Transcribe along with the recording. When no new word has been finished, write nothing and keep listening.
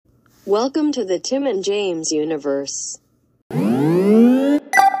Welcome to the Tim and James universe. I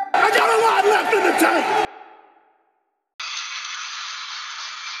got a lot left in the tank!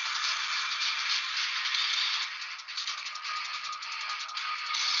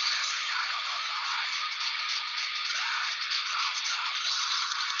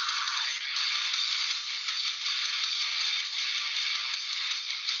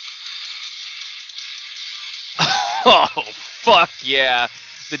 Oh, fuck yeah.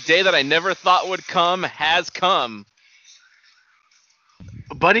 The day that I never thought would come has come.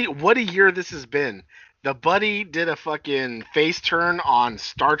 Buddy, what a year this has been. The buddy did a fucking face turn on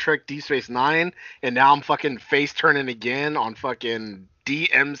Star Trek Deep Space Nine, and now I'm fucking face turning again on fucking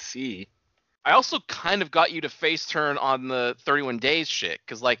DMC. I also kind of got you to face turn on the 31 Days shit,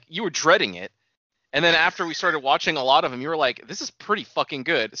 because, like, you were dreading it. And then after we started watching a lot of them, you were like, this is pretty fucking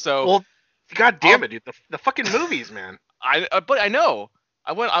good. So, Well, god damn it, dude. The fucking movies, man. but I know.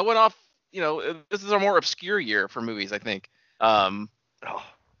 I went off, this is a more obscure year for movies, I think. Oh.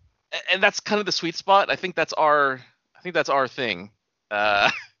 And that's kind of the sweet spot. I think that's our thing.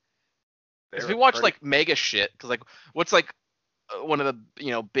 Because we watch like mega shit. Because like, what's like one of the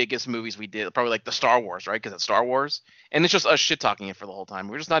biggest movies we did? Probably like the Star Wars, right? Because it's Star Wars, and it's just us shit talking it for the whole time.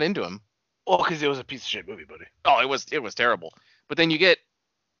 We're just not into him. Well, because it was a piece of shit movie, buddy. Oh, it was terrible. But then you get,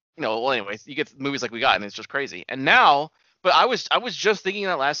 anyways, you get movies like we got, and it's just crazy. And now, but I was just thinking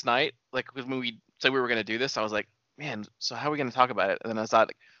that last night, like when we said we were gonna do this, I was like, man, so how are we gonna talk about it? And then I thought,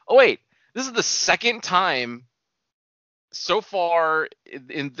 like, oh wait, this is the second time so far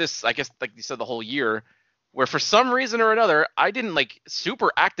in this, I guess, like you said, the whole year, where for some reason or another, I didn't like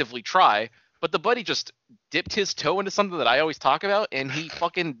super actively try, but the buddy just dipped his toe into something that I always talk about, and he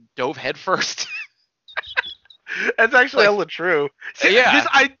fucking dove headfirst. That's actually hella true. See, yeah.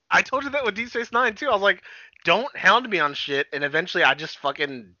 I told you that with Deep Space Nine too. I was like, don't hound me on shit, and eventually I just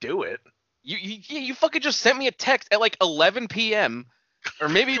fucking do it. You fucking just sent me a text at like 11 p.m. or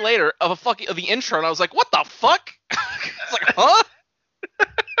maybe later of the intro, and I was like, what the fuck? It's like, huh?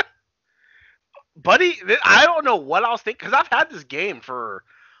 Buddy, I don't know what I was thinking, because I've had this game for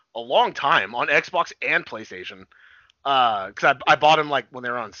a long time on Xbox and PlayStation. Because I bought them like when they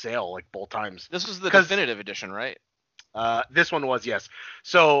were on sale, like both times. This was the definitive edition, right? This one was, yes.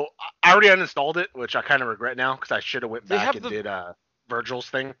 So I already uninstalled it, which I kind of regret now, because I should have went back and did Virgil's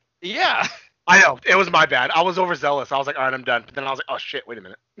thing. Yeah. I know, it was my bad. I was overzealous. I was like, all right, I'm done. But then I was like, oh shit, wait a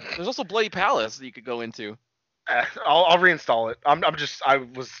minute. There's also Bloody Palace that you could go into. I'll reinstall it.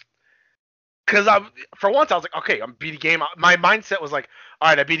 Because for once I was like, okay, I'm beat a game. My mindset was like, all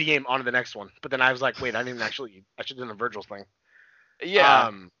right, I beat a game, on to the next one. But then I was like, wait, I should have done the Virgil's thing.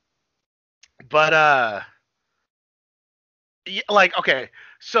 Yeah. Like, okay,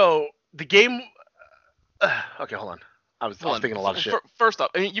 so the game. Okay, hold on. I was thinking a lot of shit. First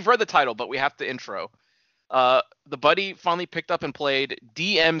off, I mean, you've read the title, but we have to intro. The buddy finally picked up and played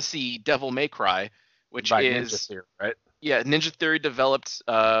DMC Devil May Cry, which by is Ninja Theory, right? Yeah, Ninja Theory developed,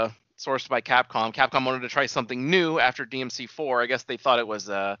 sourced by Capcom. Capcom wanted to try something new after DMC 4. I guess they thought it was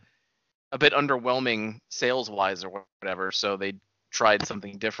a bit underwhelming sales-wise or whatever, so they tried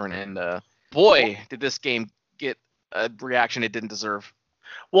something different. And boy, did this game get a reaction it didn't deserve.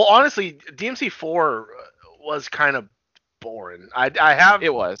 Well, honestly, DMC 4 was kind of boring.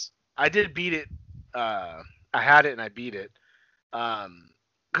 It was. I did beat it. I had it and I beat it.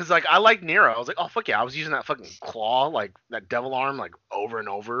 Cause like I like Nero. I was like, oh fuck yeah, I was using that fucking claw, like that devil arm, like over and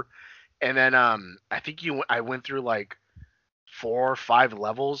over. And then I think I went through like 4 or 5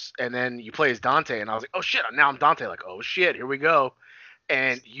 levels, and then you play as Dante, and I was like, oh shit, now I'm Dante. Like, oh shit, here we go.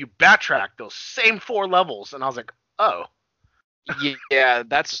 And you backtrack those same 4 levels, and I was like, oh. Yeah,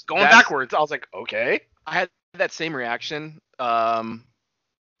 that's going backwards. I was like, okay. I had that same reaction.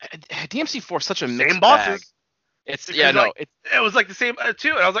 DMC4 is such a mixed same bosses. Bag. It was like the same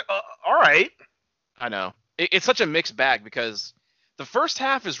too, and I was like, all right. I know. It's such a mixed bag, because the first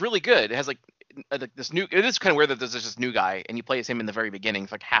half is really good. It has like this new. It is kind of weird that there's this new guy and you play as him in the very beginning.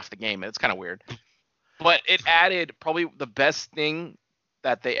 It's like half the game. It's kind of weird. But it added probably the best thing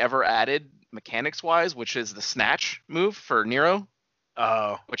that they ever added mechanics wise, which is the snatch move for Nero.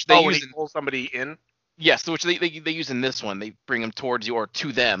 Which they use when he pulls somebody in. Yes, which they use in this one. They bring them towards you or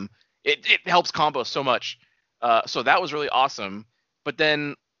to them. It helps combo so much. So that was really awesome. But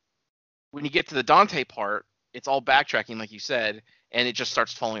then when you get to the Dante part, it's all backtracking, like you said, and it just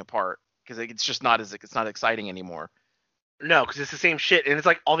starts falling apart because it's just not exciting anymore. No, because it's the same shit, and it's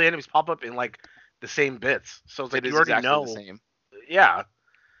like all the enemies pop up in like the same bits. So it's like you already know. The same. Yeah,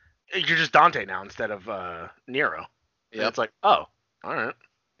 you're just Dante now instead of Nero. Yeah, it's like, oh, all right.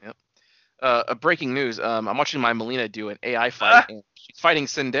 Yep. A breaking news. I'm watching my Melina do an AI fight, and she's fighting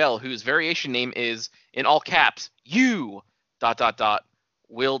Sindel, whose variation name is in all caps. You ...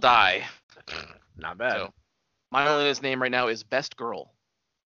 will die. Not bad. So my Melina's name right now is Best Girl.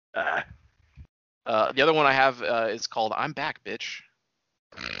 Uh, The other one I have is called I'm Back, Bitch.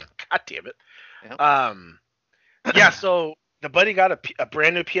 God damn it. Yep. Yeah. So the buddy got a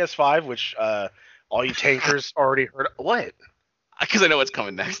brand new PS5, which all you tankers already heard. What? Because I know what's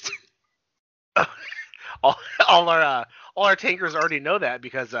coming next. all our tankers already know that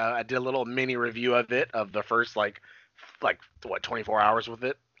because I did a little mini review of it of the first like what 24 hours with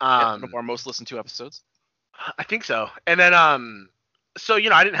it. One of our most listened to episodes. I think so. And then so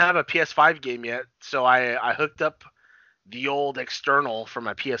I didn't have a PS5 game yet, so I hooked up the old external from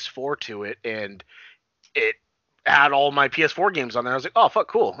my PS4 to it, and it had all my PS4 games on there. I was like, oh fuck,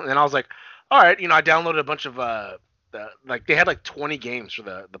 cool. And then I was like, all right, I downloaded a bunch of they had like 20 games for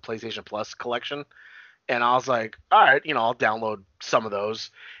the PlayStation Plus collection, and I was like, all right, I'll download some of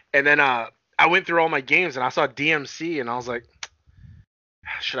those. And then I went through all my games and I saw DMC, and I was like,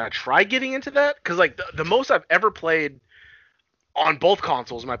 should I try getting into that? Because like the most I've ever played on both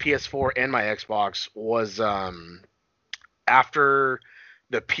consoles, my PS4 and my Xbox, was after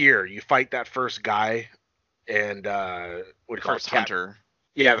the pier. You fight that first guy, and what do you call First it? Cat. Hunter.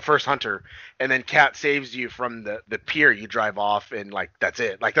 Yeah, the first hunter, and then Cat saves you from the pier. You drive off, and like that's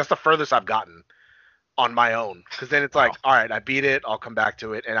it. Like that's the furthest I've gotten on my own. Because then it's like, all right, I beat it. I'll come back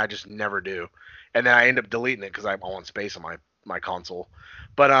to it, and I just never do. And then I end up deleting it because I want space on my console.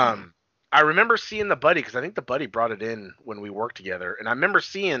 But I remember seeing the buddy, because I think the buddy brought it in when we worked together, and I remember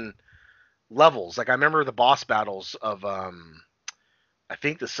seeing levels. Like I remember the boss battles of I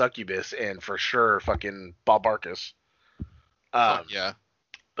think the Succubus and for sure fucking Bob Barkus. Yeah.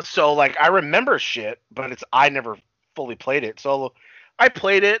 So like I remember shit, but I never fully played it. So I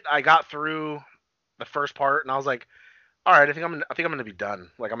played it. I got through the first part, and I was like, all right, I think I'm gonna be done.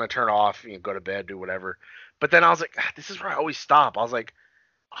 Like I'm gonna turn it off, go to bed, do whatever. But then I was like, this is where I always stop. I was like,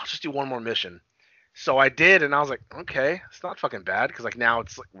 I'll just do one more mission. So I did, and I was like, okay, it's not fucking bad, because like now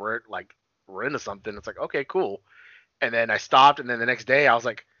it's like we're into something. It's like, okay, cool. And then I stopped, and then the next day I was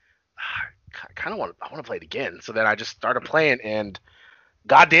like, I want to play it again. So then I just started playing, and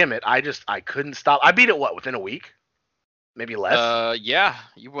god damn it, I couldn't stop. I beat it within a week, maybe less. Yeah,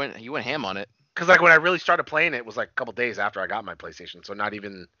 you went ham on it. Because like when I really started playing it was like a couple days after I got my PlayStation, so not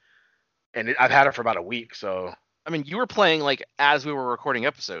even. And I've had it for about a week, so. I mean, you were playing like as we were recording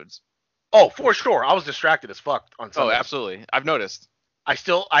episodes. Oh, for sure, I was distracted as fuck on Sunday. Oh, absolutely, I've noticed. I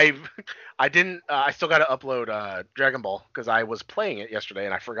still got to upload Dragon Ball because I was playing it yesterday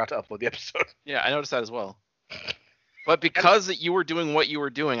and I forgot to upload the episode. Yeah, I noticed that as well. But because you were doing what you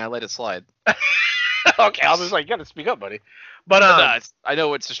were doing, I let it slide. Okay, I was just like, you gotta speak up, buddy. But I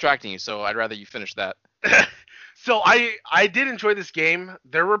know it's distracting you, so I'd rather you finish that. So I did enjoy this game.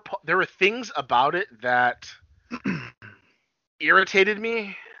 There were things about it that irritated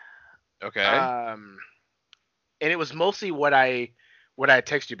me. Okay. And it was mostly what I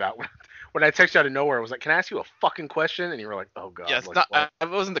texted you about. When I texted you out of nowhere, I was like, "Can I ask you a fucking question?" And you were like, "Oh god." Yeah, it's like, not. It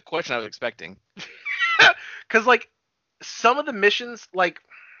wasn't the question I was expecting. Because like some of the missions, like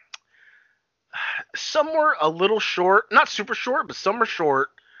some were a little short, not super short, but some were short.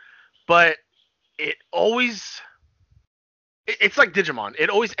 But it's like Digimon. It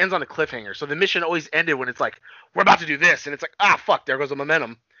always ends on a cliffhanger. So the mission always ended when it's like, we're about to do this, and it's like, fuck, there goes the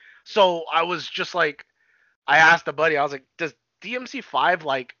momentum. So I was just like, I asked a buddy, I was like, does DMC5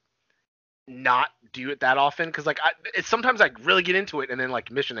 like not do it that often? Because like it's sometimes I really get into it, and then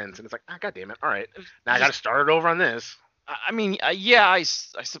like mission ends, and it's like, god damn it, all right, now I got to start it over on this. I mean, yeah,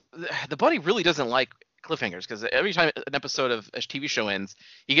 the buddy really doesn't like cliffhangers, because every time an episode of a TV show ends,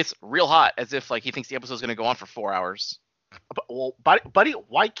 he gets real hot, as if like he thinks the episode's going to go on for 4 hours. But, well, buddy,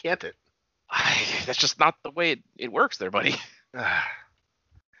 why can't it? That's just not the way it works there, buddy.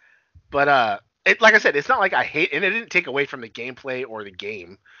 But like I said, it's not like I hate, and it didn't take away from the gameplay or the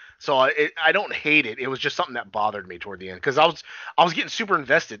game, so I don't hate it. It was just something that bothered me toward the end, because I was getting super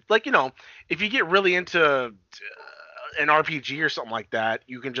invested. Like, if you get really into an RPG or something like that,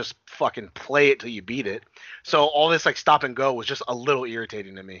 you can just fucking play it till you beat it. So all this like stop and go was just a little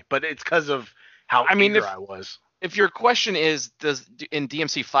irritating to me, but it's because of how eager I was. If your question is, in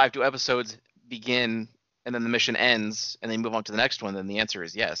DMC5 do episodes begin and then the mission ends and then move on to the next one, then the answer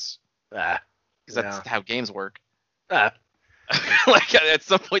is yes. Because that's how games work. Like at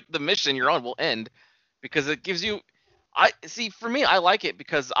some point the mission you're on will end, because it gives you. For me, I like it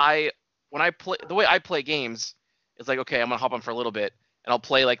because when I play, the way I play games, it's like, okay, I'm gonna hop on for a little bit and I'll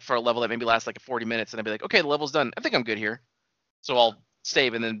play like for a level that maybe lasts like 40 minutes, and I'll be like, okay, the level's done. I think I'm good here, so I'll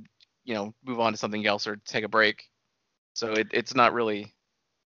save and then move on to something else or take a break. So it's not really.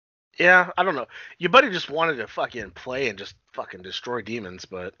 Yeah, I don't know. Your buddy just wanted to fucking play and just fucking destroy demons,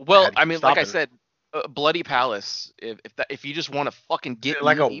 but Well, had to I keep mean, like I stopping. said, Bloody Palace. If you just want to fucking get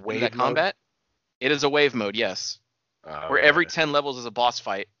Like knee a deep wave into that mode? combat, it is a wave mode. Yes, where Okay. every 10 levels is a boss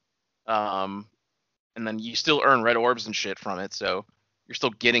fight. And then you still earn red orbs and shit from it, so you're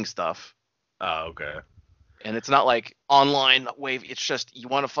still getting stuff. Oh, okay. And it's not like online wave. It's just you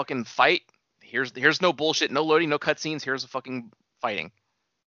want to fucking fight. Here's no bullshit, no loading, no cutscenes. Here's a fucking fighting.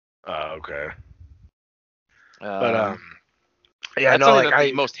 Oh, okay. But Yeah, yeah, that's no, something like that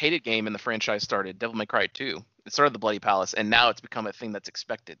the most hated game in the franchise started. Devil May Cry 2. It started the Bloody Palace, and now it's become a thing that's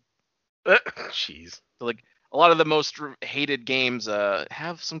expected. jeez. So like a lot of the most hated games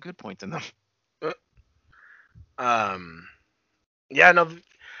have some good points in them. Yeah, no,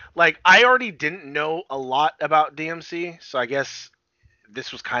 like I already didn't know a lot about DMC, so I guess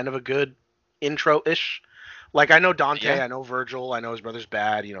this was kind of a good intro-ish. Like I know Dante, Yeah. I know Virgil, I know his brother's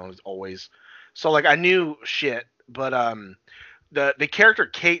bad, as always. So like I knew shit, but the character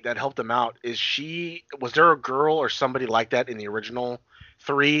Kate that helped him out, was there a girl or somebody like that in the original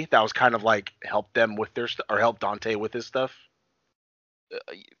 3 that was kind of like helped them with their or helped Dante with his stuff?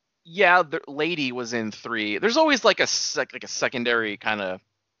 Yeah, the lady was in 3. There's always like a secondary kind of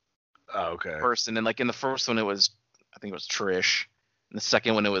Oh, okay. person, and like in the first one I think it was Trish. In the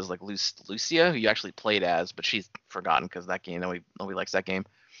second one it was like Lucia, who you actually played as, but she's forgotten because that game nobody likes that game.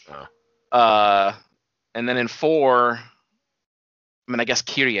 Oh. And then in 4, I mean I guess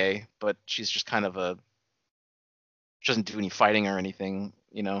Kyrie, but she's just kind of she doesn't do any fighting or anything.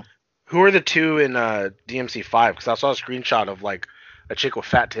 Who are the two in DMC 5? Because I saw a screenshot of like a chick with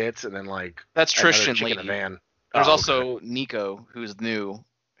fat tits and then like That's another Trish and chick in a lady. van. There's Oh, also Nico, who's new,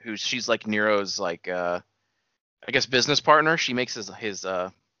 she's like Nero's like I guess business partner. She makes his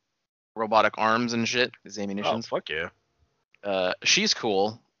robotic arms and shit, his oh ammunitions. fuck yeah. She's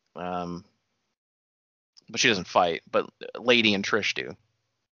cool, but she doesn't fight. But Lady and Trish do.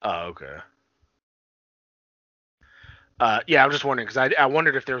 Oh, okay. Yeah, I'm just wondering because I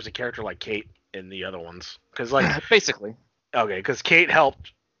wondered if there was a character like Kate in the other ones because like Basically. okay, because Kate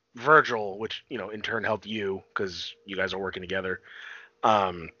helped Virgil, which in turn helped you because you guys are working together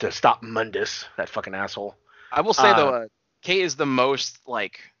to stop Mundus, that fucking asshole. I will say though, Kate is the most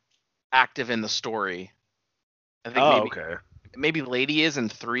like active in the story. I think maybe Lady is in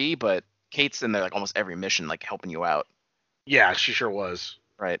 3, but Kate's in there like almost every mission, like helping you out. Yeah, she sure was.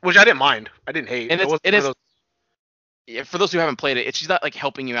 Right. Which I didn't mind. I didn't hate. And It was for those who haven't played it, she's not like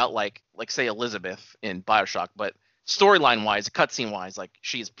helping you out like say Elizabeth in BioShock, but storyline wise, cutscene wise, like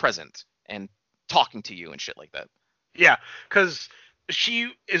she's present and talking to you and shit like that. Yeah, because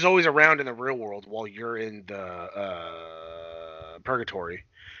she is always around in the real world while you're in the purgatory,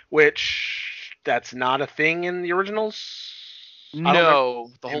 which that's not a thing in the originals. No,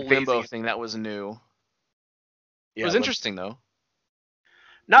 the whole in limbo phasing. thing that was new. Yeah, It was but interesting though.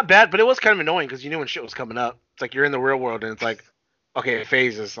 not bad, but it was kind of annoying because you knew when shit was coming up. It's like you're in the real world and it's like, okay, it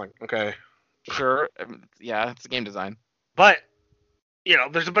phases. Like, okay, Sure, yeah, it's the game design. but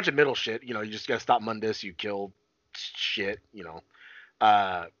there's a bunch of middle shit. You just gotta stop Mundus. You kill shit.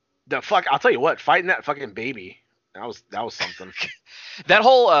 The fuck. I'll tell you what. Fighting that fucking baby. That was something. That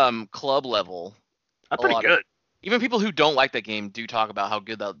whole club level. That's pretty good. Even people who don't like that game do talk about how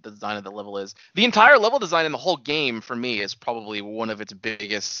good the design of the level is. The entire level design in the whole game, for me, is probably one of its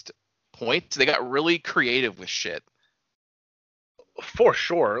biggest points. They got really creative with shit. For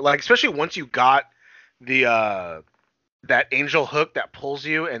sure. Like especially once you got the that angel hook that pulls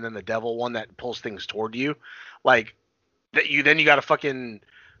you, and then the devil one that pulls things toward you, like that you got a fucking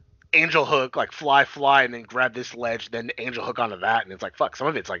angel hook, like fly, and then grab this ledge, then angel hook onto that, and it's like fuck. Some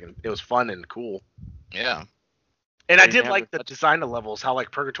of it's like it was fun and cool. Yeah. And I You did have like the design of levels, how like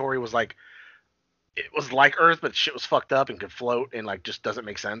Purgatory was like it was like Earth, but shit was fucked up and could float and like just doesn't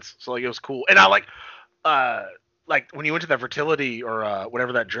make sense. So like it was cool. And I like when you went to that fertility or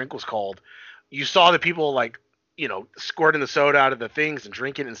whatever that drink was called, you saw the people like squirting the soda out of the things and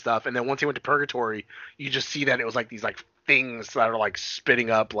drinking and stuff. And then once you went to Purgatory, you just see that it was like these like things that are like spitting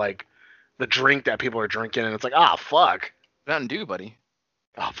up like the drink that people are drinking, and it's like fuck. Mountain Dew, buddy.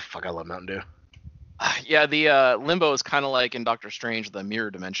 Oh fuck, I love Mountain Dew. Yeah, the limbo is kind of like in Doctor Strange, the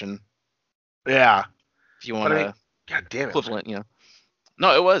mirror dimension. Yeah. If you want to God damn it. equivalent,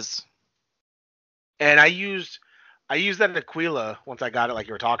 No, it was. And I used that in Aquila once I got it, like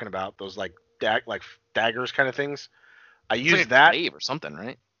you were talking about, those like daggers kind of things. I used like that glaive or something,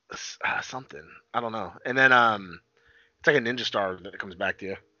 right? Something. I don't know. And then it's like a ninja star that comes back to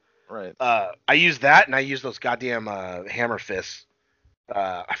you. Right. I used that, and I used those goddamn hammer fists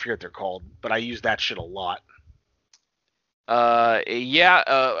I forget what they're called, but I use that shit a lot.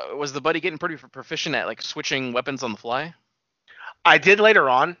 Was the buddy getting pretty proficient at like switching weapons on the fly? I did later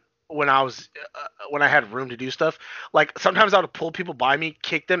on when when I had room to do stuff. Like sometimes I would pull people by me,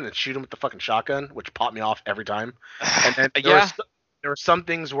 kick them, and shoot them with the fucking shotgun, which popped me off every time. And then there were some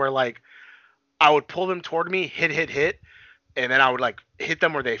things where like I would pull them toward me, hit, and then I would like hit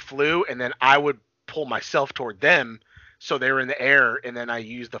them where they flew, and then I would pull myself toward them so they were in the air, and then I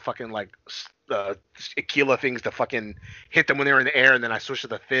used the fucking like Aquila things to fucking hit them when they were in the air, and then I switched to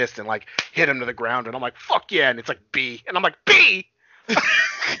the fist and like hit them to the ground, and I'm like, fuck yeah, and it's like B, and I'm like, B!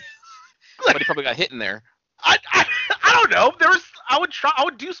 But he probably got hit in there. I don't know. I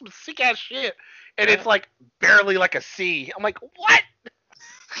would do some sick ass shit, and it's like barely like a C. I'm like, what?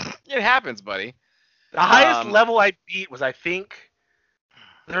 It happens, buddy. The highest level I beat was, I think,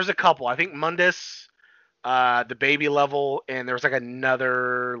 there's a couple. I think Mundus, the baby level, and there was like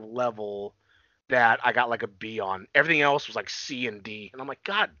another level that I got like a B on. Everything else was like C and D, and I'm like,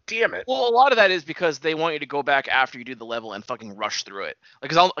 God damn it. Well, a lot of that is because they want you to go back after you do the level and fucking rush through it.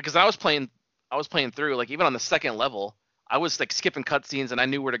 Like, because I was playing through, like, even on the second level, I was like skipping cutscenes and I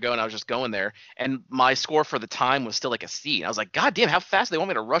knew where to go and I was just going there. And my score for the time was still like a C. And I was like, God damn, how fast do they want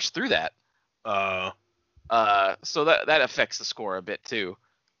me to rush through that? So that affects the score a bit too.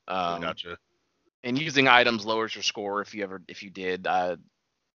 Gotcha. And using items lowers your score if you did.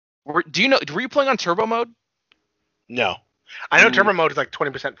 Were you playing on turbo mode? No. I know turbo mode is like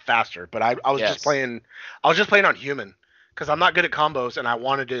 20% faster, but I was just playing on human because I'm not good at combos and I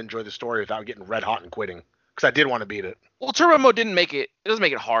wanted to enjoy the story without getting red hot and quitting because I did want to beat it. Well, turbo mode didn't make it. It doesn't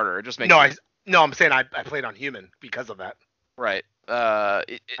make it harder. It just makes I'm saying I played on human because of that. Right. I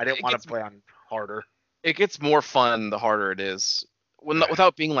didn't want to play on harder. It gets more fun the harder it is,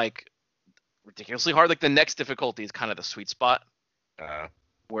 without being like ridiculously hard. Like the next difficulty is kind of the sweet spot,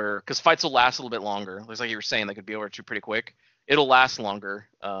 because fights will last a little bit longer. Like you were saying, they could be over pretty quick. It'll last longer,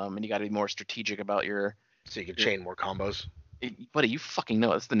 and you got to be more strategic about your. So you can chain more combos. Buddy, you fucking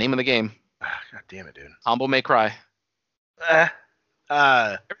know it's the name of the game. God damn it, dude. Combo may cry.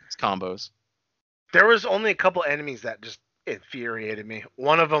 It's combos. There was only a couple enemies that just infuriated me.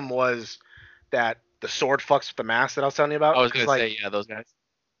 One of them was that the sword fucks with the mask that I was telling you about. I was gonna say, yeah, those guys.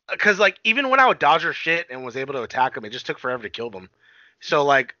 Because like even when I would dodge her shit and was able to attack them, it just took forever to kill them. So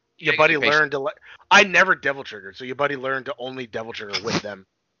like your buddy learned to. I never devil triggered, so your buddy learned to only devil trigger with them.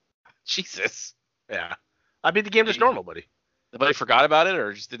 Jesus. Yeah, I beat the game just normal, buddy. The buddy forgot about it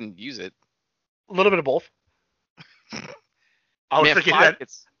or just didn't use it. A little bit of both. I would forget that.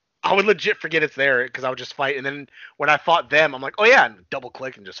 I would legit forget it's there because I would just fight, and then when I fought them, I'm like, oh yeah, and double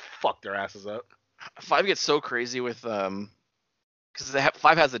click and just fuck their asses up. 5 gets so crazy with because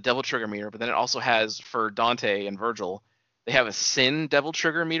 5 has a devil trigger meter, but then it also has, for Dante and Virgil, they have a Sin devil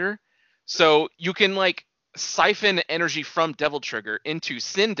trigger meter, so you can like siphon energy from devil trigger into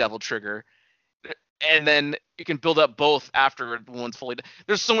Sin devil trigger, and then you can build up both after one's fully.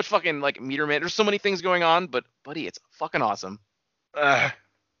 There's so much fucking like meter man. There's so many things going on, but buddy, it's fucking awesome.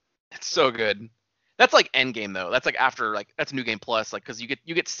 It's so good. That's like end game though. That's like after that's New Game Plus, like because you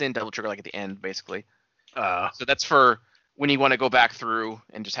get Sin devil trigger like at the end basically. So that's for when you want to go back through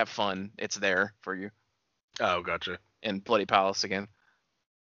and just have fun. It's there for you. Oh, gotcha. And Bloody Palace again.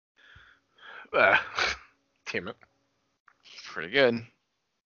 Damn it. Pretty good.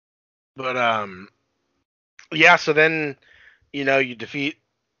 But yeah. So then, you defeat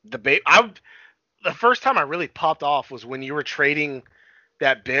the the first time I really popped off was when you were trading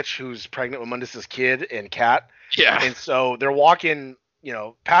that bitch who's pregnant with Mundus's kid and Cat. Yeah. And so they're walking,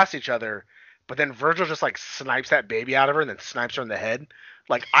 past each other, but then Virgil just like snipes that baby out of her and then snipes her in the head.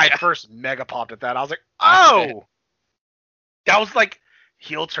 Like I first mega popped at that. I was like, oh, that was like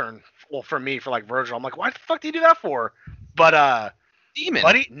heel turn. Well, for me, for like Virgil, I'm like, why the fuck do you do that for? But Demon,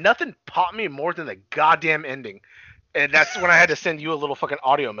 buddy, nothing popped me more than the goddamn ending, and that's when I had to send you a little fucking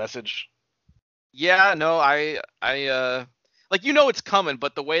audio message. Yeah, no, I like it's coming,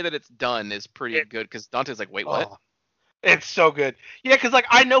 but the way that it's done is pretty good because Dante's like, wait, what? Oh, it's so good. Yeah, because like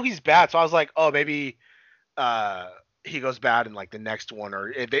I know he's bad, so I was like, oh, maybe he goes bad in like the next one,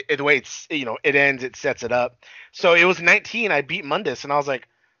 or the way it's it ends, it sets it up. So it was 19. I beat Mundus, and I was like,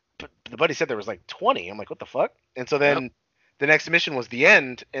 but the buddy said there was like 20. I'm like, what the fuck? And so then the next mission was the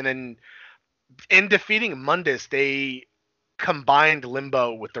end, and then in defeating Mundus, they combined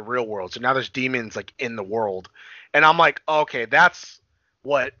Limbo with the real world. So now there's demons like in the world. And I'm like, okay, that's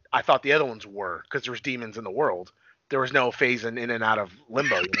what I thought the other ones were, because there was demons in the world. There was no phasing in and out of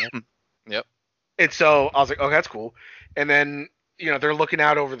Limbo, Yep. And so I was like, oh, that's cool. And then, they're looking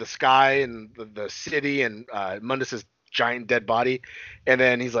out over the sky and the city, and Mundus is giant dead body, and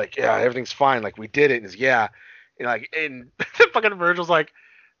then he's like, yeah, everything's fine, like we did it. And he's yeah, and like and fucking Virgil's like,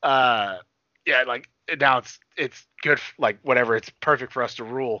 yeah, like now it's good, like whatever, it's perfect for us to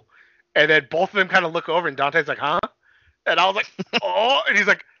rule. And then both of them kind of look over, and Dante's like, huh? And I was like, oh, and he's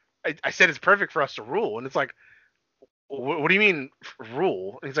like, I said it's perfect for us to rule, and it's like, what do you mean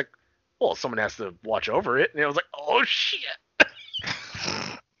rule? And he's like, well, someone has to watch over it. And I was like, oh shit.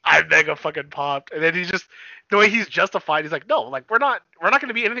 I mega fucking popped. And then he just, the way he's justified, he's like, no, like we're not going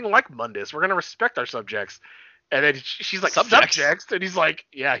to be anything like Mundus. We're going to respect our subjects. And then she's like, subjects? And he's like,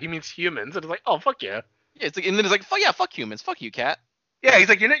 yeah, he means humans. And it's like, oh, fuck yeah. Yeah, it's like, and then it's like, fuck yeah, fuck humans, fuck you, cat. Yeah, he's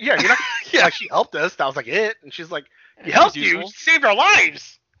like, you're not, yeah. Like, she helped us. That was like it. And she's like, we helped you, saved our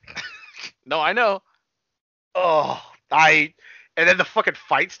lives. No, I know. Oh, and then the fucking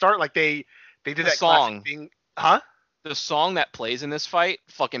fight start, like they did that song thing, huh? The song that plays in this fight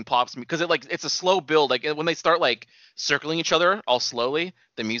fucking pops me because it's a slow build. Like when they start like circling each other all slowly,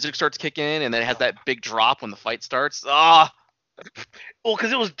 the music starts kicking in, and then it has that big drop when the fight starts. Ah. Well,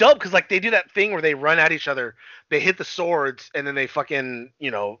 because it was dope. Because like they do that thing where they run at each other, they hit the swords, and then they fucking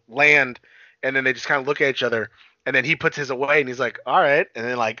land, and then they just kind of look at each other, and then he puts his away, and he's like, all right, and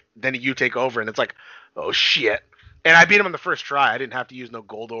then you take over, and it's like, oh shit. And I beat him on the first try. I didn't have to use no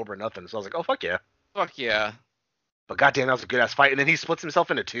gold orb or nothing. So I was like, oh, fuck yeah. Fuck yeah. But goddamn, that was a good-ass fight. And then he splits himself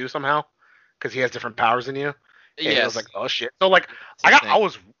into two somehow because he has different powers than you. And I was like, oh, shit. So, like, I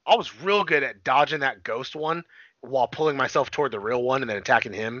was real good at dodging that ghost one while pulling myself toward the real one and then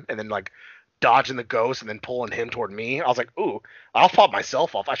attacking him and then, like, dodging the ghost and then pulling him toward me. I was like, ooh, I'll pop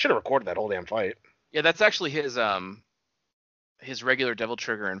myself off. I should have recorded that whole damn fight. Yeah, that's actually his regular Devil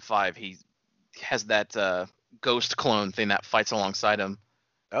Trigger in 5. He has that ghost clone thing that fights alongside him.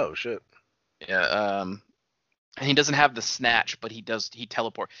 Oh shit. Yeah. And he doesn't have the snatch, but he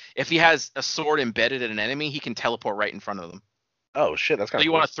teleport. If he has a sword embedded in an enemy, he can teleport right in front of them. Oh shit, that's kind of. So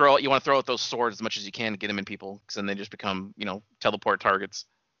you want to throw out those swords as much as you can to get them in people, because then they just become teleport targets.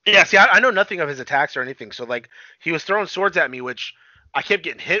 Yeah. See, I know nothing of his attacks or anything, so like he was throwing swords at me, which I kept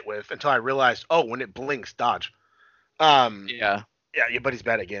getting hit with until I realized, oh, when it blinks, dodge. Yeah. Yeah, your buddy's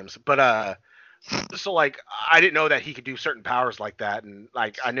bad at games, but so like I didn't know that he could do certain powers like that, and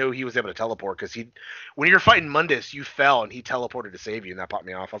like I knew he was able to teleport because when you're fighting Mundus, you fell and he teleported to save you, and that popped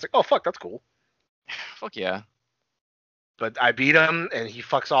me off. I was like, oh fuck, that's cool. Fuck yeah. But I beat him, and he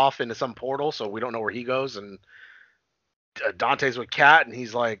fucks off into some portal, so we don't know where he goes. And Dante's with Cat, and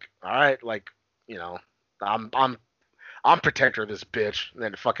he's like, all right, like I'm protector of this bitch. And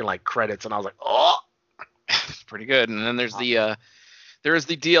then fucking like credits, and I was like, oh, it's pretty good. And then there's there is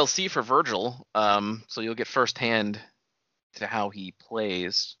the DLC for Virgil, so you'll get firsthand to how he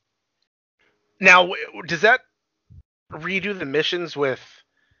plays. Now, does that redo the missions with,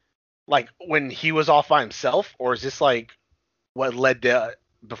 like, when he was off by himself, or is this, like, what led to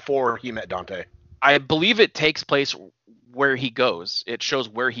before he met Dante? I believe it takes place where he goes. It shows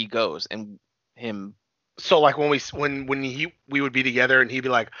where he goes and him. So, like, when we would be together, and he'd be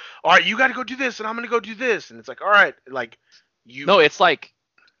like, all right, you got to go do this, and I'm going to go do this. And it's like, all right, like, No, it's like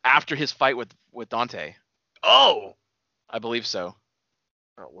after his fight with Dante. Oh, I believe so.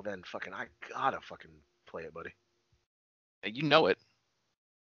 Oh, well then, fucking, I gotta fucking play it, buddy. You know it.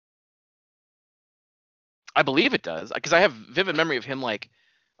 I believe it does, because I have vivid memory of him, like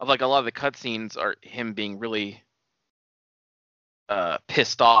a lot of the cutscenes are him being really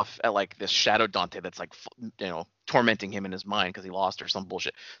pissed off at like this shadow Dante that's like tormenting him in his mind because he lost or some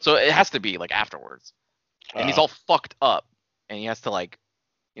bullshit. So it has to be like afterwards, and he's all fucked up. And he has to like,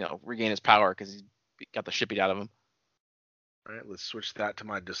 regain his power because he's got the shit beat out of him. All right, let's switch that to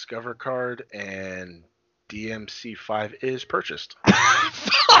my Discover card, and DMC5 is purchased.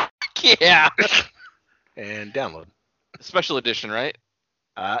 Fuck yeah! And download. Special edition, right?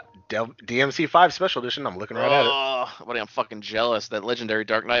 DMC5 Special Edition. I'm looking right at it. Oh, buddy, I'm fucking jealous. That legendary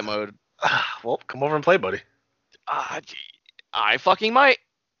Dark Knight mode. Well, come over and play, buddy. I fucking might.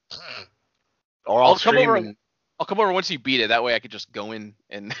 Or I'll stream. I'll come over once you beat it. That way I could just go in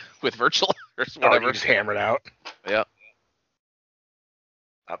and with Virtual or whatever. You just hammer it out. Yeah.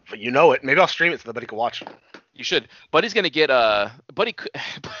 But you know it. Maybe I'll stream it so that Buddy can watch. You should. Buddy's gonna get Buddy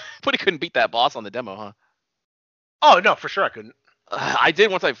couldn't beat that boss on the demo, huh? Oh no, for sure I couldn't. I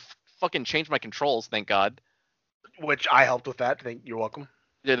did once I fucking changed my controls. Thank God. Which I helped with that. You're welcome.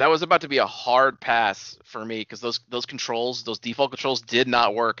 Yeah, that was about to be a hard pass for me because those controls, those default controls, did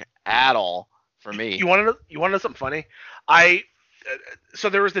not work at all. For me. You want to know something funny? So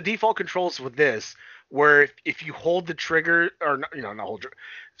there was the default controls with this, where if you hold the trigger, or not hold.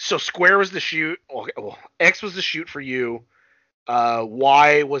 So square was the shoot. Well, X was the shoot for you.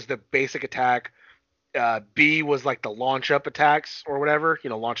 Y was the basic attack. B was like the launch up attacks or whatever,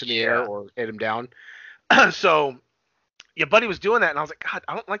 launch in the air Yeah. or hit him down. So your buddy was doing that, and I was like, God,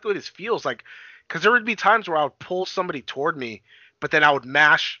 I don't like the way this feels. Like, because there would be times where I would pull somebody toward me, but then I would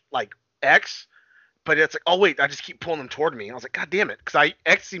mash like X, but it's like, oh wait, I just keep pulling them toward me. And I was like, God damn it, because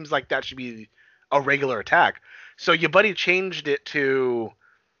X seems like that should be a regular attack. So your buddy changed it to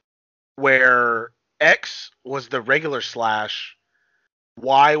where X was the regular slash,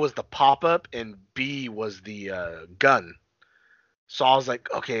 Y was the pop up, and B was the gun. So I was like,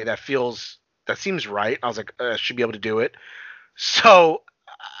 okay, that seems right. I was like, I should be able to do it. So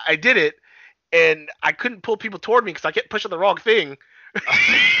I did it, and I couldn't pull people toward me because I kept pushing the wrong thing.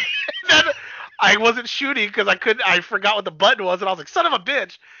 Then I wasn't shooting because I forgot what the button was, and I was like, son of a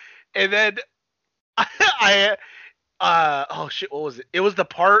bitch. And then oh shit, what was it? It was the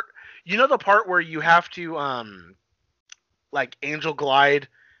part, the part where you have to like angel glide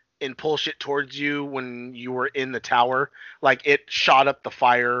and pull shit towards you when you were in the tower. Like it shot up the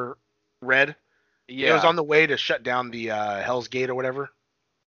fire red. Yeah. It was on the way to shut down the Hell's Gate or whatever.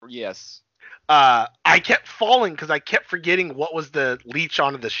 Yes. I kept falling because I kept forgetting what was the leech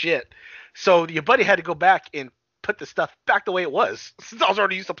onto the shit. So your buddy had to go back and put the stuff back the way it was, since I was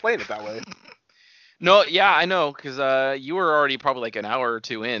already used to playing it that way. No, yeah, I know, because you were already probably like an hour or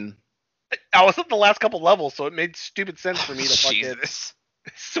two in. I was at the last couple levels, so it made stupid sense for me to fucking Jesus.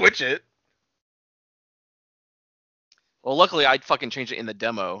 switch it. Well, luckily I fucking changed it in the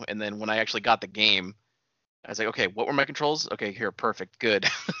demo, and then when I actually got the game, I was like, okay, what were my controls? Okay, here, perfect, good.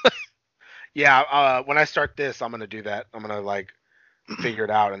 Yeah, when I start this, I'm gonna do that. I'm gonna like figure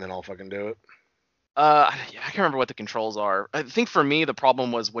it out, and then I'll fucking do it. I can't remember what the controls are. I think for me the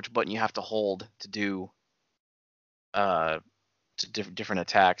problem was which button you have to hold to do different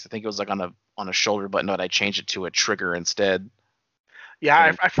attacks. I think it was like on a shoulder button, but I changed it to a trigger instead.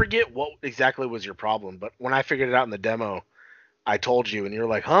 Yeah, I forget what exactly was your problem, but when I figured it out in the demo, I told you, and you're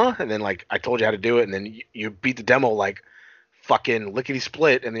like, huh? And then like I told you how to do it, and then you beat the demo like fucking lickety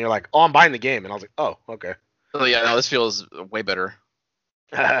split, and then you're like, oh, I'm buying the game, and I was like, oh, okay. Oh yeah, no, this feels way better.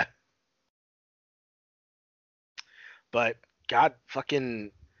 But God,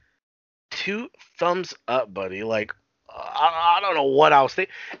 fucking 2 thumbs up, buddy. Like I don't know what I was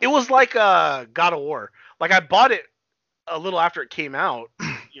thinking. It was like God of War. Like I bought it a little after it came out.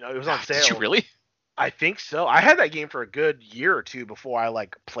 It was on sale. Did you really? I think so. I had that game for a good year or two before I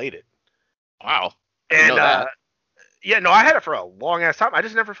like played it. Wow. And yeah, no, I had it for a long ass time. I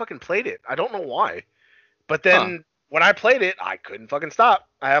just never fucking played it. I don't know why. But then when I played it, I couldn't fucking stop.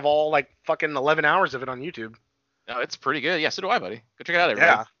 I have all like fucking 11 hours of it on YouTube. No, it's pretty good. Yeah, so do I, buddy. Go check it out,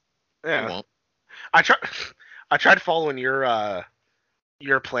 everybody. Yeah. I won't. I tried following your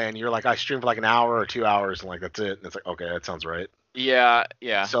plan. You're like, I stream for like an hour or 2 hours, and like that's it. And it's like, okay, that sounds right. Yeah.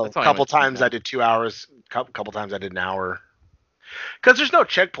 So That's a all couple went to times now. I did 2 hours. Couple times I did an hour. Because there's no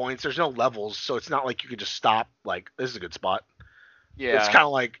checkpoints, there's no levels, so it's not like you could just stop. Like, this is a good spot. Yeah. It's kind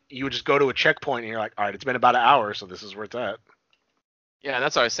of like you would just go to a checkpoint and you're like, all right, it's been about an hour, so this is where it's at. Yeah, and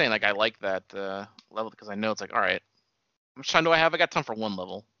that's what I was saying. Like, I like that level because I know it's like, all right, how much time do I have? I got time for one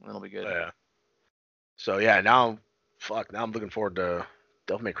level, and it'll be good. Yeah. So yeah, now I'm looking forward to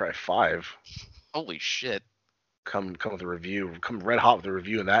Devil May Cry 5. Holy shit. Come with a review. Come red hot with a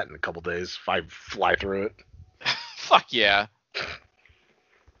review of that in a couple days if I fly through it. Fuck yeah.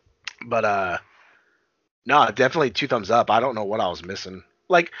 But no, definitely 2 thumbs up. I don't know what I was missing.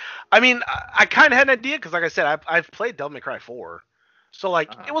 Like, I mean, I kind of had an idea because, like I said, I've played Devil May Cry 4, so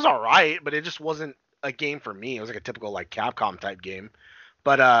like it was all right, but it just wasn't a game for me. It was like a typical like Capcom type game.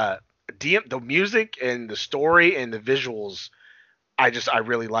 But the music and the story and the visuals, I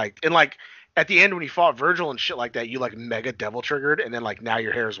really liked. And like at the end when you fought Virgil and shit like that, you like mega devil triggered, and then like now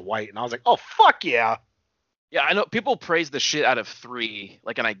your hair is white, and I was like, oh fuck yeah. Yeah, I know people praise the shit out of 3,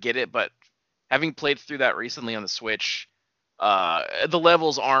 like, and I get it, but having played through that recently on the Switch, the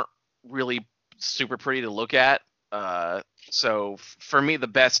levels aren't really super pretty to look at. So for me, the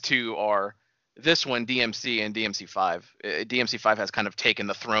best 2 are this one, DMC, and DMC5. DMC5 has kind of taken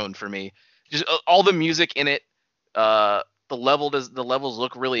the throne for me. Just all the music in it. The levels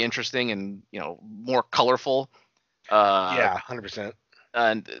look really interesting and more colorful. Yeah, 100%.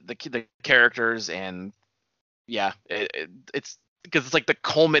 And the characters and yeah, it's because it's like the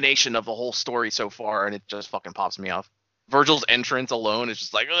culmination of the whole story so far, and it just fucking pops me off. Virgil's entrance alone is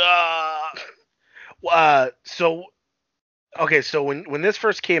just like, so when this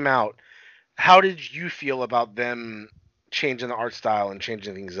first came out, how did you feel about them changing the art style and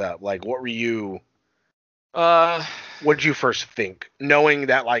changing things up? Like, what did you first think, knowing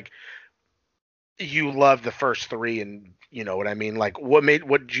that like you loved the first 3, and you know what I mean? Like, what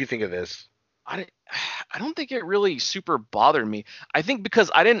did you think of this? I, I don't think it really super bothered me. I think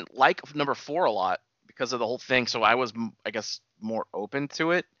because I didn't like number 4 a lot because of the whole thing, so I was, I guess, more open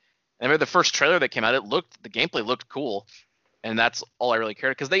to it. And I remember the first trailer that came out, the gameplay looked cool, and that's all I really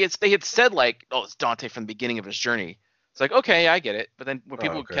cared. Because they had said like, oh, it's Dante from the beginning of his journey. It's like, okay, I get it. But then when Oh,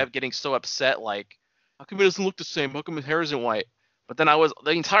 people okay. kept getting so upset, like, how come it doesn't look the same? How come his hair isn't white? But then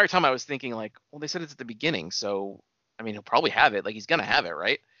the entire time I was thinking like, well, they said it's at the beginning, so I mean, he'll probably have it. Like, he's gonna have it,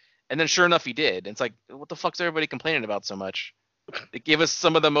 right? And then sure enough, he did. And it's like, what the fuck's everybody complaining about so much? It gave us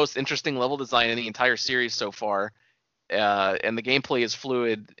some of the most interesting level design in the entire series so far, and the gameplay is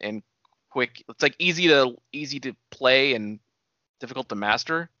fluid and quick. It's like easy to play and difficult to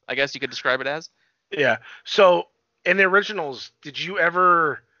master, I guess you could describe it as. Yeah. So in the originals, did you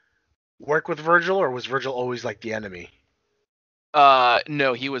ever work with Virgil, or was Virgil always like the enemy?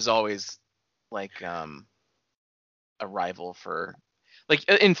 No, he was always like a rival for, like,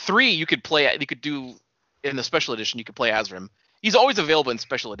 in 3 you could do in the special edition you could play Azrim. He's always available in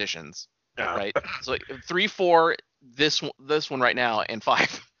special editions, Oh. right? So 3, 4, this one right now, and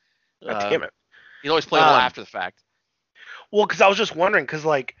 5. God damn it. He's always playable after the fact. Well, because I was just wondering, because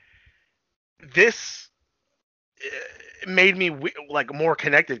like this made me like more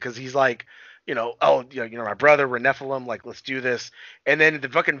connected, because he's like, oh, my brother, we're Nephilim, like, let's do this. And then at the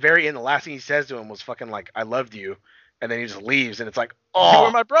fucking very end, the last thing he says to him was fucking like, I loved you. And then he just leaves, and it's like, You oh,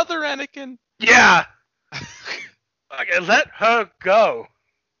 were my brother, Anakin. yeah. Like, let her go.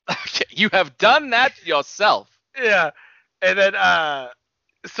 You have done that yourself. Yeah. And then,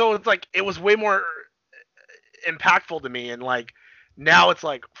 so it's like, it was way more impactful to me. And like, now it's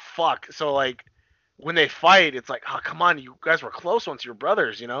like, fuck. So like, when they fight, it's like, oh, come on, you guys were close once, you're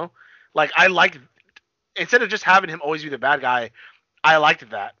brothers, Like, I liked, instead of just having him always be the bad guy, I liked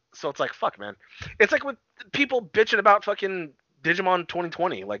that. So it's like, fuck, man. It's like with people bitching about fucking Digimon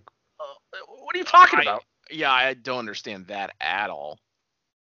 2020. Like, what are you talking about? Yeah, I don't understand that at all.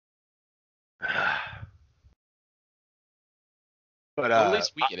 But at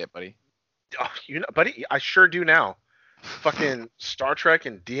least we get it, buddy. Buddy, I sure do now. Fucking Star Trek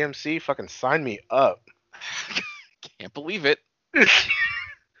and DMC, fucking sign me up. Can't believe it.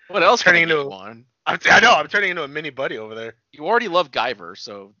 What else Turning can I into get you on? I know, I'm turning into a mini buddy over there. You already love Guyver,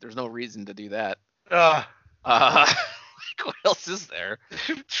 so there's no reason to do that. What else is there?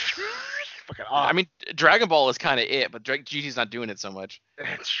 Fucking I mean, Dragon Ball is kind of it, but GT's not doing it so much.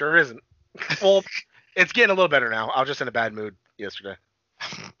 It sure isn't. Well, it's getting a little better now. I was just in a bad mood yesterday.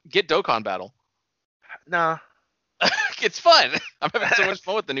 Get Dokkan Battle. Nah. It's fun. I'm having so much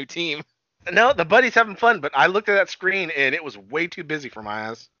fun with the new team. No, the buddy's having fun, but I looked at that screen and it was way too busy for my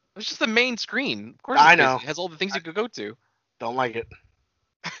ass. It's just the main screen. Of course, I it's busy. know. It has all the things you could go to. Don't like it.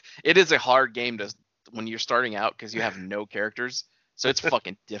 It is a hard game when you're starting out because you have no characters, so it's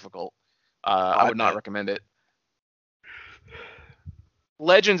fucking difficult. I would not recommend it.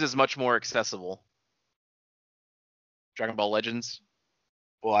 Legends is much more accessible. Dragon Ball Legends.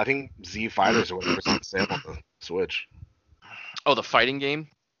 Well, I think Z Fighters or whatever's on sale on the Switch. Oh, the fighting game.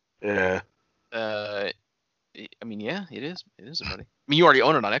 Yeah. I mean, yeah, it is. It is, buddy. I mean, you already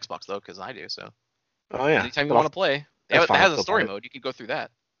own it on Xbox though, because I do. So. Oh yeah. Anytime you want to play, it has a story mode. You can go through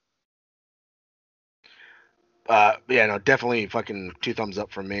that. Yeah, no, definitely fucking 2 thumbs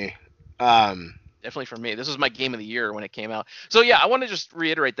up from me. Definitely for me. This was my game of the year when it came out. So yeah, I want to just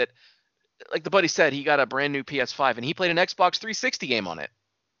reiterate that, like the buddy said, he got a brand new PS5 and he played an Xbox 360 game on it.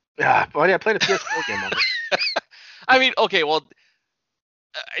 Yeah, buddy, I played a PS4 game on it. I mean, okay, well,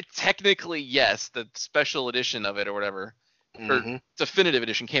 technically yes, the special edition of it or whatever, or definitive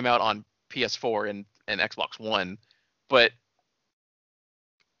edition came out on PS4 and Xbox One, but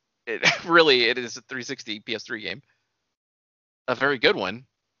it is a 360 PS3 game. A very good one.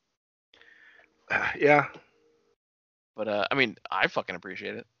 Yeah. But I mean, I fucking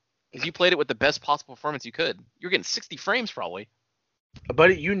appreciate it. Because you played it with the best possible performance you could. You were getting 60 frames probably.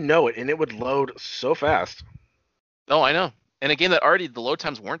 Buddy, you know it, and it would load so fast. Oh, I know. And a game that already the load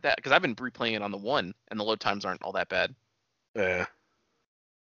times weren't that, because I've been replaying it on the 1, and the load times aren't all that bad. Yeah.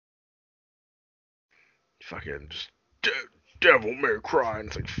 Fucking just Devil May Cry, and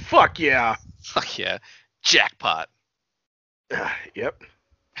it's like, fuck yeah. Fuck yeah. Jackpot. Yep.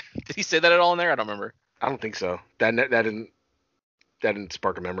 Did he say that at all in there? I don't remember. I don't think so. That didn't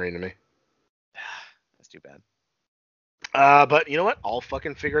spark a memory into me. That's too bad. But you know what? I'll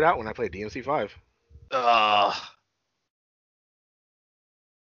fucking figure it out when I play DMC 5.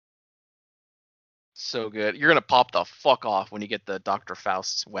 So good. You're gonna pop the fuck off when you get the Dr.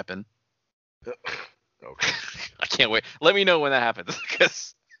 Faust's weapon. Okay. I can't wait. Let me know when that happens.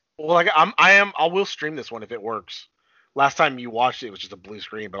 Cause... Well, like I will stream this one if it works. Last time you watched it, it was just a blue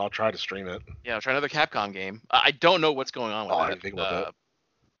screen, but I'll try to stream it. Yeah, I'll try another Capcom game. I don't know what's going on with Oh, I that. didn't think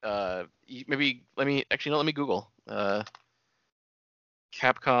about Maybe let me Google.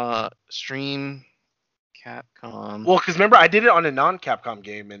 Capcom stream Capcom. Well, because remember, I did it on a non-Capcom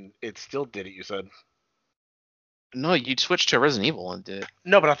game, and it still did it. You said No, you switched to Resident Evil and did it.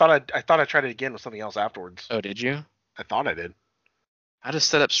 no, but I tried it again with something else afterwards. Oh, did you? I thought I did. How to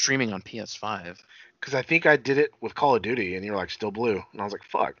set up streaming on PS5? Because I think I did it with Call of Duty, and you were like, still blue. And I was like,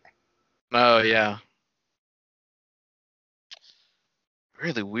 fuck. Oh, yeah.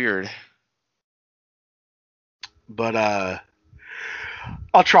 Really weird. But,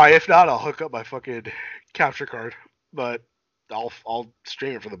 I'll try. If not, I'll hook up my fucking capture card. But I'll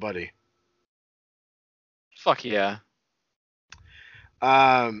stream it for the buddy. Fuck yeah.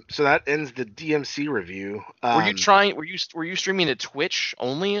 So that ends the DMC review. Were you trying? Were you streaming to Twitch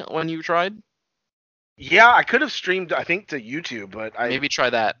only when you tried? Yeah, I could have streamed, I think, to YouTube, but Maybe try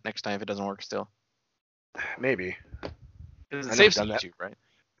that next time if it doesn't work still. Maybe. Because I it know saves I've to done that. YouTube, right?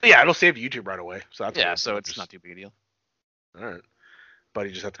 Yeah, it'll save YouTube right away. So that's Yeah, good. so it's not too big a deal. All right. But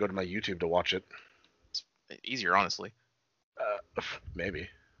you just have to go to my YouTube to watch it. Easier, honestly. Maybe.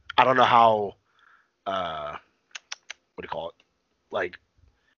 I don't know how. What do you call it?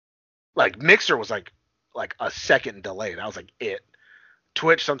 Like Mixer was like a second delay. That was like it.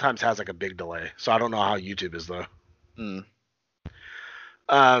 Twitch sometimes has like a big delay, so I don't know how YouTube is though.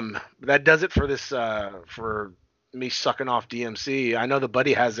 That does it for this for me sucking off DMC. I know the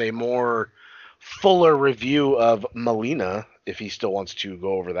buddy has a more fuller review of Melina if he still wants to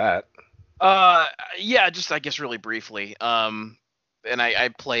go over that. Yeah, just I guess really briefly. And I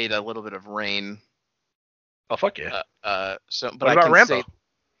played a little bit of Rain. Oh fuck yeah. But what I about can Rambo? say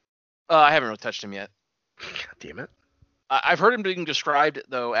I haven't really touched him yet. God damn it. I've heard him being described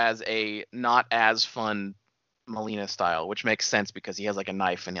though as a not as fun Melina style, which makes sense because he has like a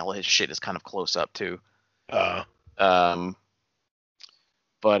knife and all his shit is kind of close up too. But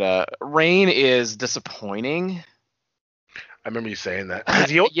Rain is disappointing. I remember you saying that. 'Cause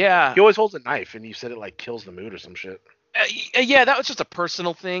he always holds a knife, and you said it like kills the mood or some shit. Yeah, that was just a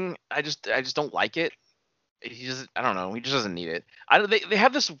personal thing. I just don't like it. I don't know. He just doesn't need it. They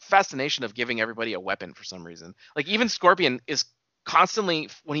have this fascination of giving everybody a weapon for some reason. Like even Scorpion is constantly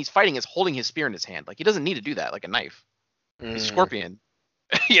when he's fighting is holding his spear in his hand. Like he doesn't need to do that like a knife. He's Scorpion.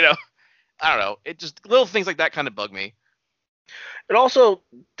 You know. I don't know. It just little things like that kind of bug me. It also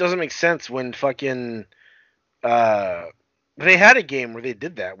doesn't make sense when fucking they had a game where they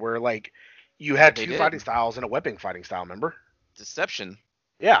did that, where like you had two fighting styles and a weapon fighting style, remember? Deception.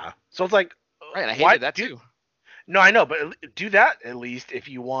 Yeah. So it's like right, I hated that too. No, I know, but do that at least if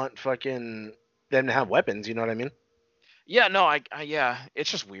you want fucking them to have weapons, you know what I mean? Yeah, no, yeah,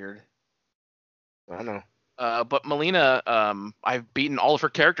 it's just weird. I know. But Melina, I've beaten all of her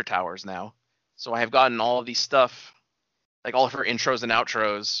character towers now. So I have gotten all of these stuff, like all of her intros and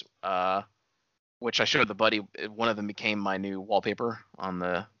outros, which I showed the buddy. One of them became my new wallpaper on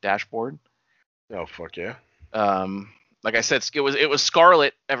the dashboard. Oh fuck yeah. Like I said, it was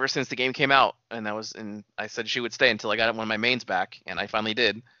Scarlet ever since the game came out, and I said she would stay until I got one of my mains back, and I finally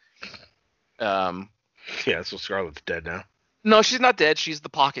did. Yeah, so Scarlet's dead now. No, she's not dead. She's the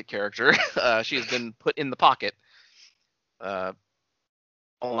pocket character. She has been put in the pocket,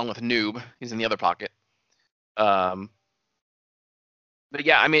 along with Noob. He's in the other pocket. But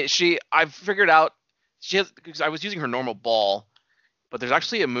yeah, I mean, I've figured out because I was using her normal ball, but there's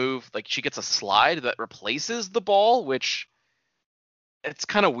actually a move like she gets a slide that replaces the ball, which it's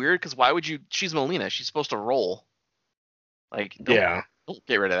kind of weird because why would you? She's Melina. She's supposed to roll. Like don't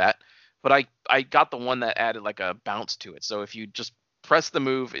get rid of that. But I got the one that added like a bounce to it. So if you just press the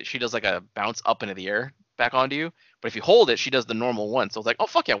move, she does like a bounce up into the air back onto you. But if you hold it, she does the normal one. So it's like, oh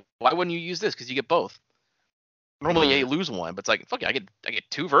fuck yeah, why wouldn't you use this? Because you get both. Normally you lose one, but it's like fuck yeah, I get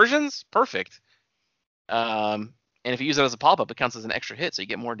two versions, perfect. And if you use it as a pop up, it counts as an extra hit, so you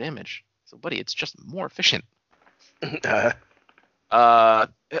get more damage. So buddy, it's just more efficient. I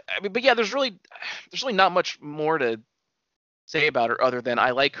mean, but yeah, there's really not much more to say about her other than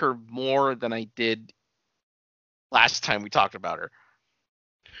I like her more than I did last time we talked about her.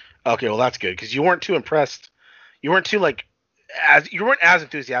 Okay, well that's good because you weren't too impressed. You weren't as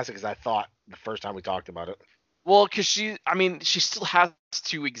enthusiastic as I thought the first time we talked about it. Well, because she still has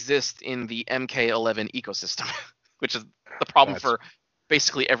to exist in the MK11 ecosystem, which is the problem for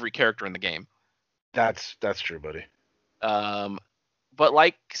basically every character in the game. That's true, buddy. But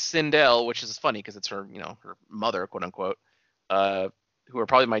like Sindel, which is funny because it's her, her mother, quote unquote, who are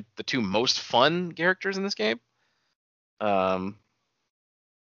probably the two most fun characters in this game.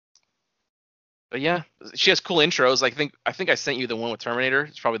 But yeah, she has cool intros. I think I sent you the one with Terminator.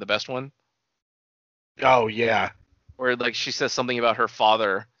 It's probably the best one, Oh yeah. where like she says something about her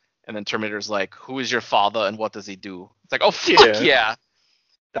father, and then Terminator's like, "Who is your father and what does he do?" It's like, oh fuck Yeah. yeah.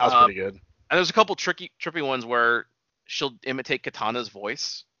 That was Um, pretty good. and there's a couple trippy ones where she'll imitate Katana's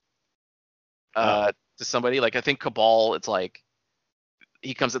voice Oh. to somebody. Like I think Cabal, it's like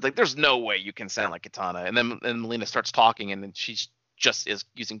he comes at like, "There's no way you can sound like Katana," and Melina starts talking, and then she's just is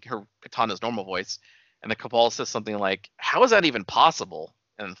using her Katana's normal voice, and the Cabal says something like, "How is that even possible?"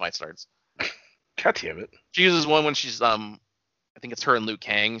 And then the fight starts. God damn it. She uses one when she's I think it's her and Liu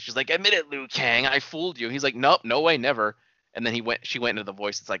Kang. She's like, "Admit it, Liu Kang, I fooled you." He's like, "Nope, no way, never." And then she went into the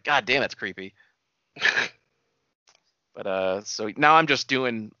voice. It's like, God damn, it's creepy. But so now I'm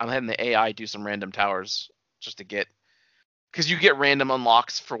having the AI do some random towers just to get, because you get random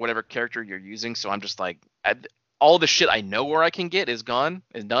unlocks for whatever character you're using. So I'm just like, all the shit I know where I can get is done.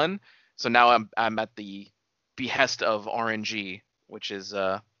 So now I'm at the behest of RNG, which is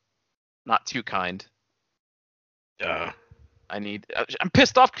not too kind. I'm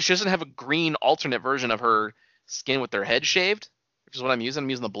pissed off because she doesn't have a green alternate version of her skin with their head shaved, which is what I'm using. I'm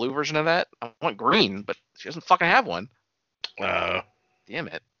using the blue version of that. I want green, but she doesn't fucking have one. Damn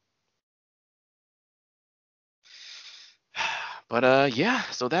it. But yeah,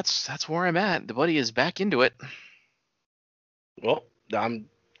 so that's where I'm at. The buddy is back into it. Well,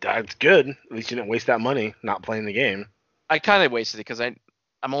 that's good. At least you didn't waste that money not playing the game. I kind of wasted it because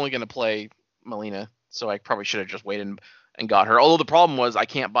I'm only gonna play Melina, so I probably should have just waited and got her. Although the problem was I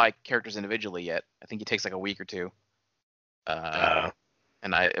can't buy characters individually yet. I think it takes like a week or two.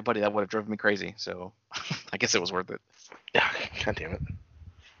 And buddy, that would have driven me crazy. So I guess it was worth it. God damn it.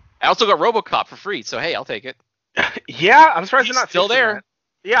 I also got RoboCop for free, so hey, I'll take it. Yeah, I'm surprised He's they're not still fixing there.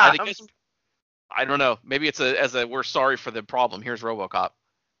 that. Yeah, I don't know. Maybe it's we're sorry for the problem. Here's RoboCop.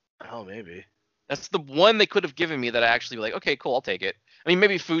 Oh, maybe. That's the one they could have given me that I actually be like, okay, cool, I'll take it. I mean,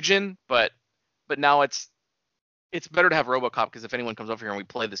 maybe Fujin, but now it's better to have RoboCop because if anyone comes over here and we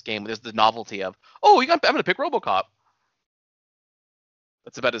play this game, there's the novelty of, oh, I'm gonna pick RoboCop.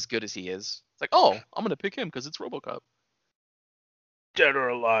 That's about as good as he is. It's like, oh, I'm gonna pick him because it's RoboCop. Dead or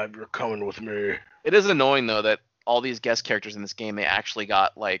alive, you're coming with me. It is annoying though that all these guest characters in this game, they actually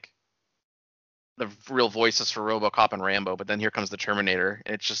got like the real voices for RoboCop and Rambo, but then here comes the Terminator,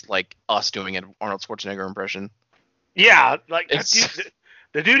 and it's just like us doing an Arnold Schwarzenegger impression. Yeah, like It's-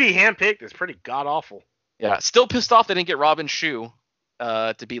 the dude he handpicked is pretty god awful. Yeah, still pissed off they didn't get Robin Shu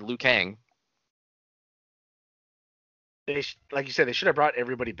to be Liu Kang. Like you said, they should have brought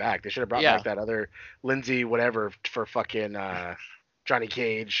everybody back. They should have brought Yeah. back that other Lindsay whatever for fucking Johnny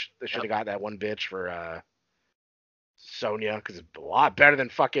Cage. They should have got that one bitch for Sonya because it's a lot better than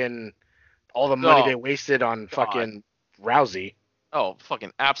fucking all the money they wasted on fucking Rousey. Oh,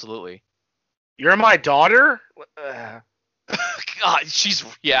 fucking absolutely. You're my daughter? God, she's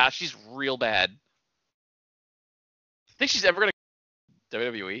real bad. Think she's ever gonna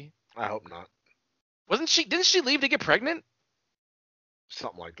WWE? I hope not. Didn't she leave to get pregnant?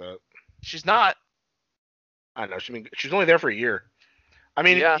 Something like that. She's not. I don't know. She's only there for a year. I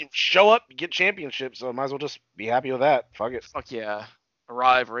mean, Yeah. you show up, you get championships, so might as well just be happy with that. Fuck it. Fuck yeah.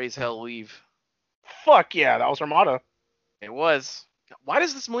 Arrive, raise hell, leave. Fuck yeah, that was her motto. It was. Why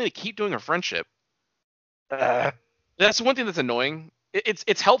does this Melina keep doing her friendship? Uh, That's one thing that's annoying.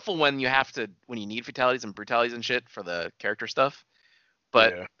 It's helpful when you need fatalities and brutalities and shit for the character stuff,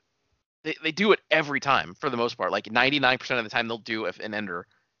 but yeah. they do it every time for the most part. Like 99% of the time they'll do an ender.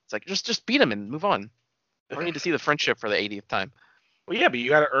 It's like just beat him and move on. I don't need to see the friendship for the 80th time. Well, yeah, but you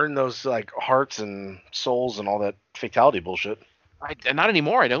got to earn those like hearts and souls and all that fatality bullshit. Not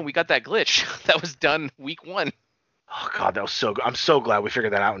anymore. I don't. We got that glitch that was done week 1. Oh god, that was so good. I'm so glad we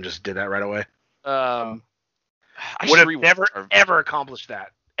figured that out and just did that right away. I Would have should never rewatch- ever accomplished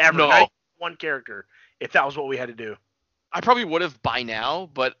that ever. No. Not even one character if that was what we had to do. I probably would have by now,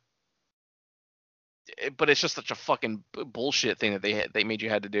 but it's just such a fucking bullshit thing that they made you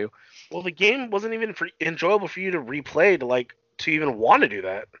had to do. Well, the game wasn't even enjoyable for you to replay to even want to do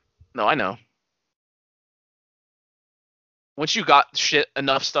that. No, I know. Once you got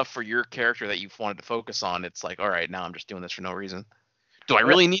enough stuff for your character that you've wanted to focus on, it's like, all right, now I'm just doing this for no reason. Do I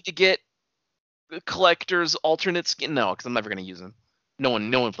really need to get collector's alternate skin? No, because I'm never gonna use them. No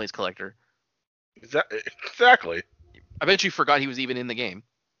one plays collector. Exactly. I bet you forgot he was even in the game.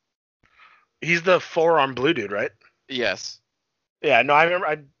 He's the forearm blue dude, right? Yes. Yeah, no,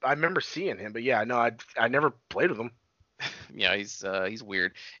 I remember seeing him, but yeah, no, I never played with him. Yeah, he's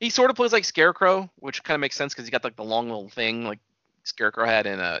weird. He sort of plays like Scarecrow, which kind of makes sense because he got like the long little thing like Scarecrow had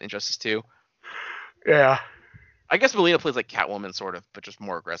in Injustice 2. Yeah. I guess Melina plays like Catwoman sort of, but just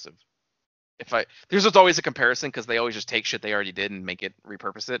more aggressive. There's just always a comparison because they always just take shit they already did and make it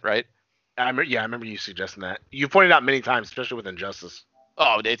repurpose it, right? I remember you suggesting that. You pointed out many times, especially with Injustice.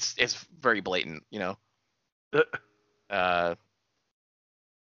 Oh, it's very blatant, you know. But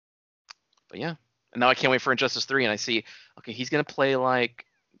yeah, and now I can't wait for Injustice 3, and I see, okay, he's gonna play like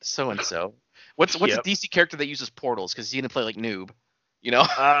so and so. What's a DC character that uses portals? Because he's gonna play like Noob, you know.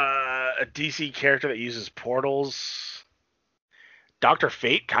 A DC character that uses portals. Dr.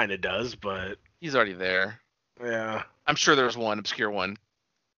 Fate kind of does, but He's already there. Yeah. I'm sure there's one obscure one.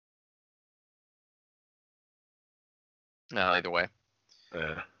 No, either way.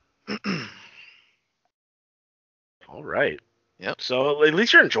 All right. Yep. So at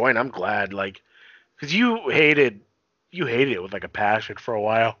least you're enjoying. I'm glad, like, because you hated it with like a passion for a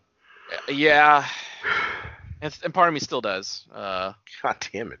while. Yeah. And part of me still does. God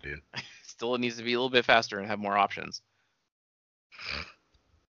damn it, dude. Still, it needs to be a little bit faster and have more options.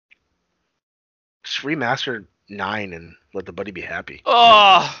 Just remaster 9 and let the buddy be happy.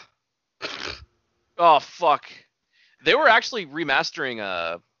 Oh, fuck. They were actually remastering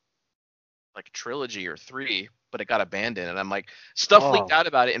like a trilogy or 3, but it got abandoned. And I'm like, stuff leaked out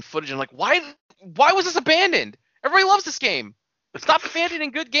about it and footage. And I'm like, why was this abandoned? Everybody loves this game. Stop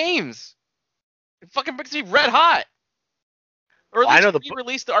abandoning good games. It fucking makes me red hot. Or at least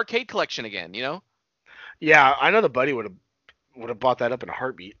release the arcade collection again, you know? Yeah, I know the buddy would have bought that up in a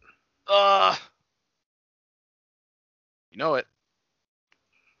heartbeat. You know it.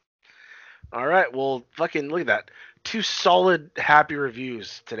 All right, well, fucking look at that. 2 solid, happy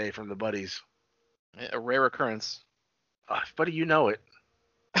reviews today from the buddies. A rare occurrence. Buddy, you know it.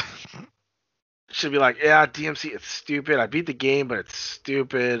 Should be like, yeah, DMC, it's stupid. I beat the game, but it's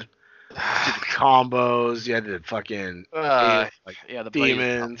stupid. Stupid combos. You had to fucking the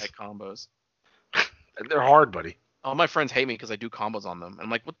demons combos. They're hard, buddy. All my friends hate me because I do combos on them. And I'm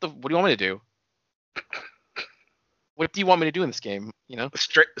like, what do you want me to do? What do you want me to do in this game? You know?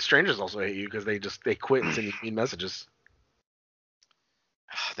 Strangers also hate you because they quit and send you mean messages.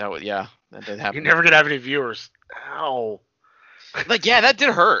 That did happen. You're never gonna have any viewers. Ow. Like, yeah, that did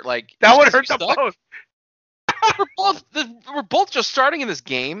hurt. Like, that would hurt the most. we're both just starting in this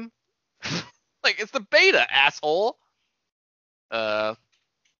game. Like, it's the beta, asshole. That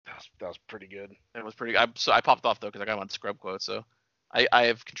was pretty good. It was pretty. So I popped off though because I got on scrub quote. So I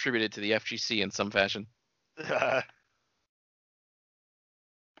have contributed to the FGC in some fashion. But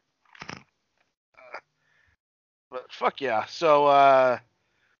fuck yeah. So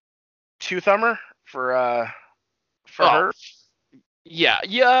 2-thumber for her.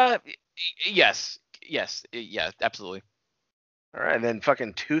 Yeah. Yes, absolutely. All right, and then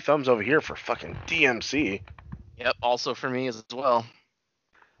fucking 2 thumbs over here for fucking DMC. Yep, also for me as well.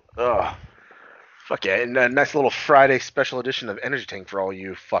 Ugh. Fuck yeah, and a nice little Friday special edition of Energy Tank for all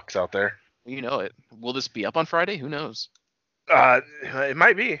you fucks out there. You know it. Will this be up on Friday? Who knows? It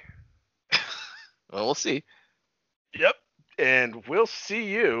might be. Well, we'll see. Yep, and we'll see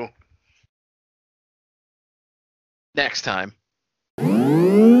you next time.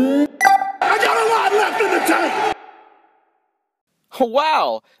 I got a lot left in the tank!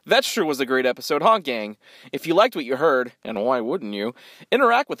 Wow, that sure was a great episode, huh, gang? If you liked what you heard, and why wouldn't you,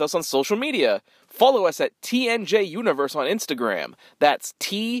 interact with us on social media. Follow us at TNJ Universe on Instagram. That's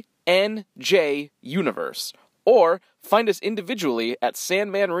TNJ Universe. Or find us individually at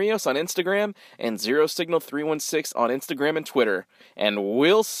Sandman Rios on Instagram and Zero Signal 316 on Instagram and Twitter. And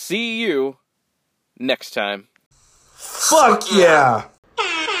we'll see you next time. Fuck yeah!